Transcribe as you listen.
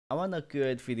I wanna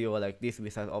create video like this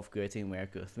besides of creating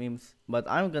miracles memes, but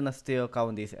I'm gonna still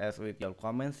count this as with your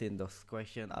comments in those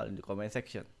questions are in the comment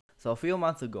section. So a few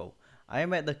months ago, I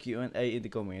made the Q&A in the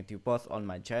community post on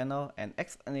my channel and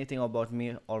asked anything about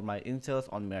me or my interests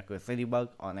on Miraculous Ladybug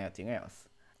or anything else.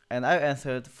 And I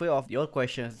answered 3 of your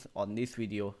questions on this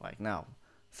video right now.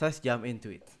 So let's jump into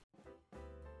it.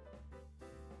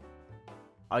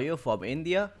 Are you from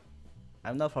India?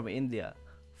 I'm not from India,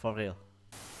 for real.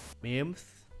 Memes?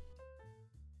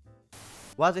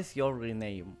 What is your real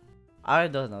name? I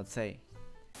do not say.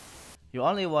 You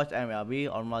only watch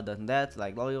MLB or more than that,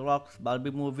 like Lollipops,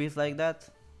 Barbie movies like that?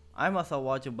 I'm also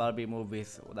watching Barbie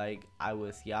movies like I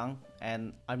was young,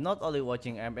 and I'm not only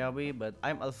watching MLB, but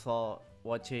I'm also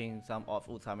watching some of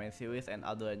Ultraman series and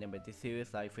other animated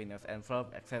series like Phineas and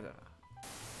Ferb, etc.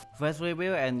 First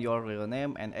reveal and your real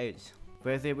name and age.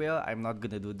 First reveal, I'm not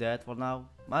gonna do that for now.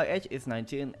 My age is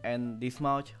 19 and this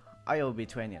March, I will be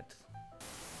 20th.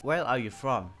 Where are you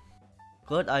from?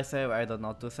 Could I say I don't know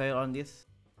what to say on this?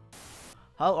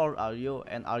 How old are you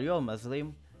and are you a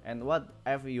Muslim? And what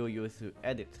app you use to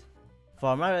edit?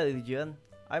 For my religion,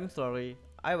 I'm sorry,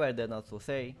 I rather not to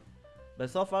say. But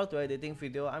so far to editing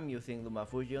video, I'm using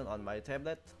LumaFusion on my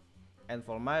tablet. And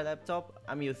for my laptop,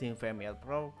 I'm using Premiere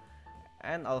Pro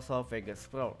and also Vegas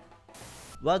Pro.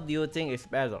 What do you think is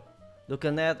better,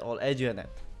 LucaNet or AjayMLB?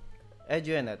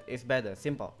 AjayMLB is better,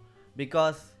 simple,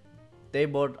 because they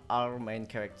both are main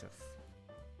characters.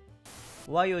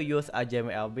 Why you use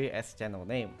AjayMLB as channel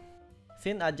name?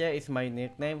 Since Ajay is my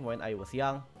nickname when I was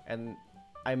young, and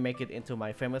I make it into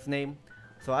my famous name,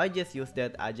 so I just use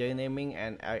that Ajay naming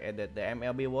and I added the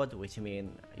MLB word, which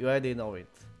means you already know it,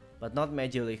 but not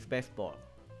Major League Baseball.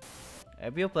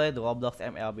 Have you played the Roblox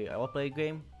MLB roleplay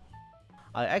game?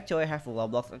 I actually have a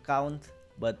Roblox account,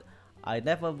 but I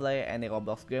never play any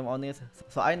Roblox game on it,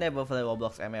 so I never play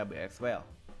Roblox MLB as well.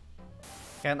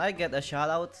 Can I get a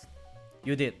shoutout?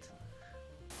 You did.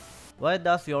 Where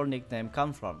does your nickname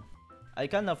come from? I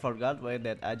kinda forgot where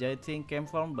that Ajay thing came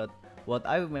from, but what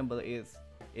I remember is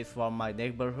it's from my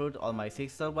neighborhood or my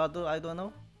sister brother, I don't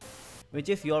know. Which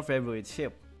is your favorite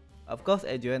ship? Of course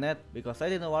AjayMLB, because I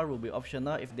didn't know what would be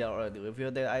optional if they already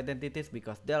revealed their identities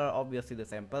because they are obviously the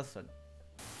same person.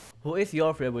 Who is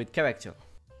your favorite character?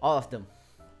 All of them.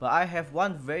 But I have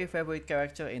one very favorite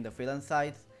character in the villain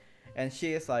side, and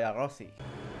she is Laya Rossi.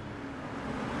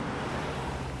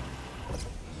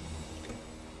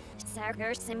 What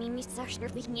the hell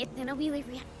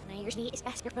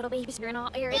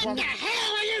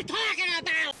are you talking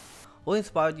about? Who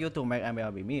inspired you to make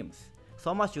MLB memes?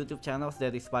 So much YouTube channels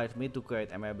that inspired me to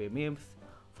create MLB memes,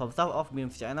 from some of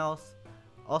memes channels,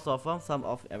 also from some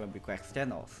of MLB Cracks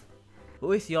channels.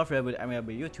 Who is your favorite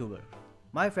MLB YouTuber?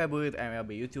 My favorite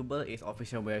MLB YouTuber is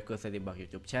Official Miraculous Ladybug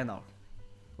YouTube channel.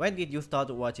 When did you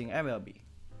start watching MLB?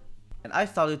 And I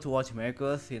started to watch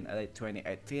Miracles in late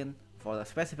 2018, for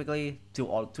specifically 2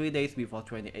 or 3 days before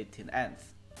 2018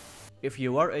 ends. If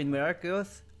you were in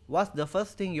Miracles, what's the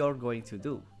first thing you're going to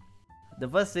do? The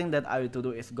first thing that I will to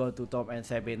do is go to Tom and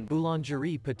Sabin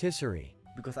Boulangerie Patisserie,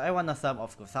 because I want some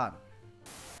of croissant.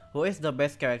 Who is the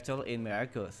best character in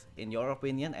Miracles, in your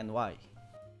opinion, and why?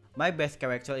 My best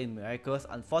character in Miracles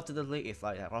unfortunately is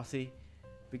Laya Rossi,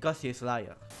 because she's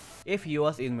liar. If you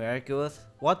was in Miracles,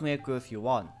 what Miracles you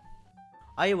want?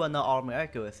 I wanna all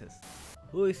Miracles.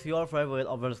 Who is your favorite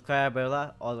over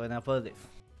Scarabella or Renaperdis?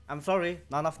 I'm sorry,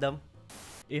 none of them.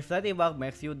 If Ladybug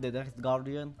makes you the next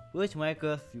Guardian, which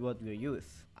Miracles would you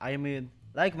use? I mean,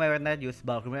 like Marinette used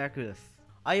Bulk Miracles.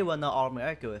 I wanna all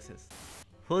Miracles.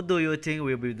 Who do you think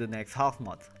will be the next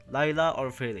Hawkmoth, Layla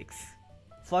or Felix?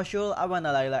 For sure, I want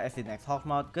Layla as the next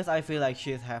Hawkmoth cause I feel like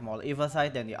she has more evil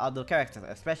side than the other characters,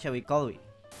 especially Chloe.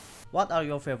 What are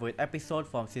your favorite episodes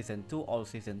from Season 2 or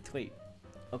Season 3?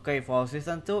 Okay, for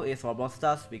Season 2 is Roblox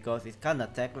Stars because it's kinda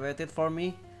tech related for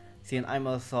me, since I'm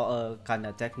also a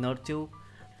kinda tech nerd too.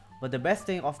 But the best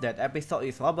thing of that episode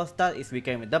is Roblox Stars is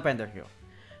became independent hero.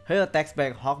 He attacks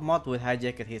back Hawkmoth with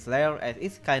hijacked his lair and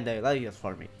it's kinda hilarious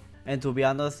for me. And to be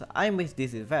honest, I miss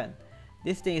this event.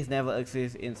 This thing is never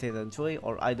exists in Season 3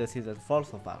 or either Season 4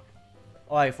 so far.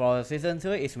 Alright, for Season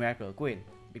 3 is Miracle Queen,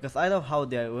 because I love how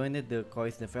they ruined the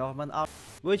Coin's development arc.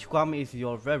 Which Kwami is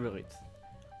your favorite?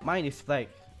 Mine is Flake.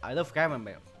 I love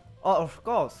Chamomile. Oh, of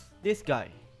course, this guy.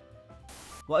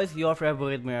 What is your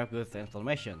favorite Miracle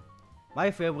transformation?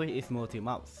 My favorite is Multi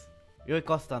Mouse.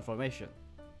 Record transformation.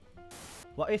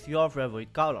 What is your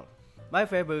favorite color? My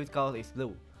favorite color is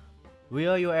blue.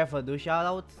 Will you ever do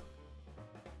shoutouts?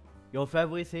 Your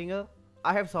favorite singer?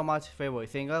 I have so much favorite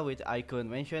singer which I couldn't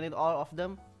mention it all of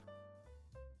them.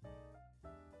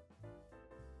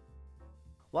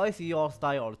 What is your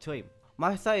style or trim?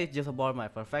 My style is just about my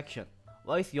perfection.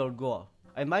 What is your goal?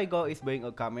 And my goal is being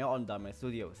a cameo on Dame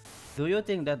Studios. Do you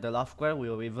think that the love square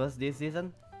will reverse this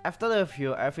season? After a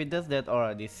few evidence that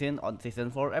already seen on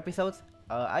season 4 episodes,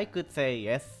 I could say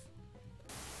yes.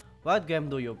 What game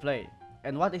do you play?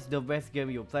 And what is the best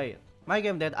game you played? My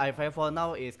game that I play for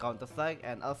now is Counter-Strike,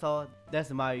 and also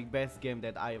that's my best game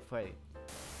that I play.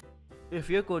 If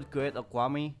you could create a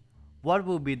Kwami, what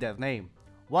would be their name?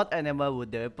 What animal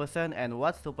would they represent and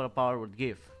what superpower would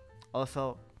give?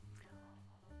 Also,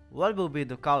 what will be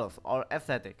the colors or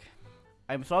aesthetic?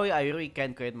 I'm sorry I really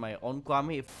can't create my own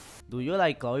Kwami. Do you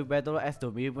like Chloe better as the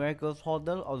Miracles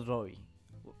holder or Zoe?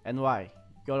 And why?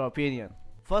 Your opinion.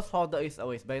 First holder is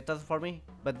always better for me,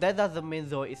 but that doesn't mean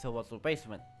Zoe is a worse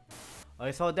replacement.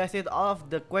 Okay, so that's it, all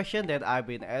of the questions that I've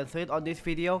been answered on this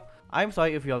video. I'm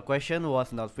sorry if your question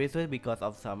was not featured because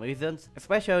of some reasons,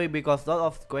 especially because a lot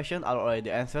of questions are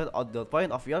already answered or the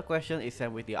point of your question is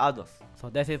same with the others. So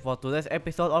that's it for today's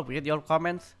episode of Read Your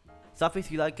Comments. So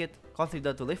if you like it,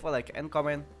 consider to leave a like and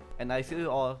comment, and I see you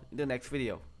all in the next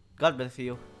video. God bless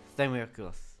you, stay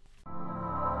miraculous.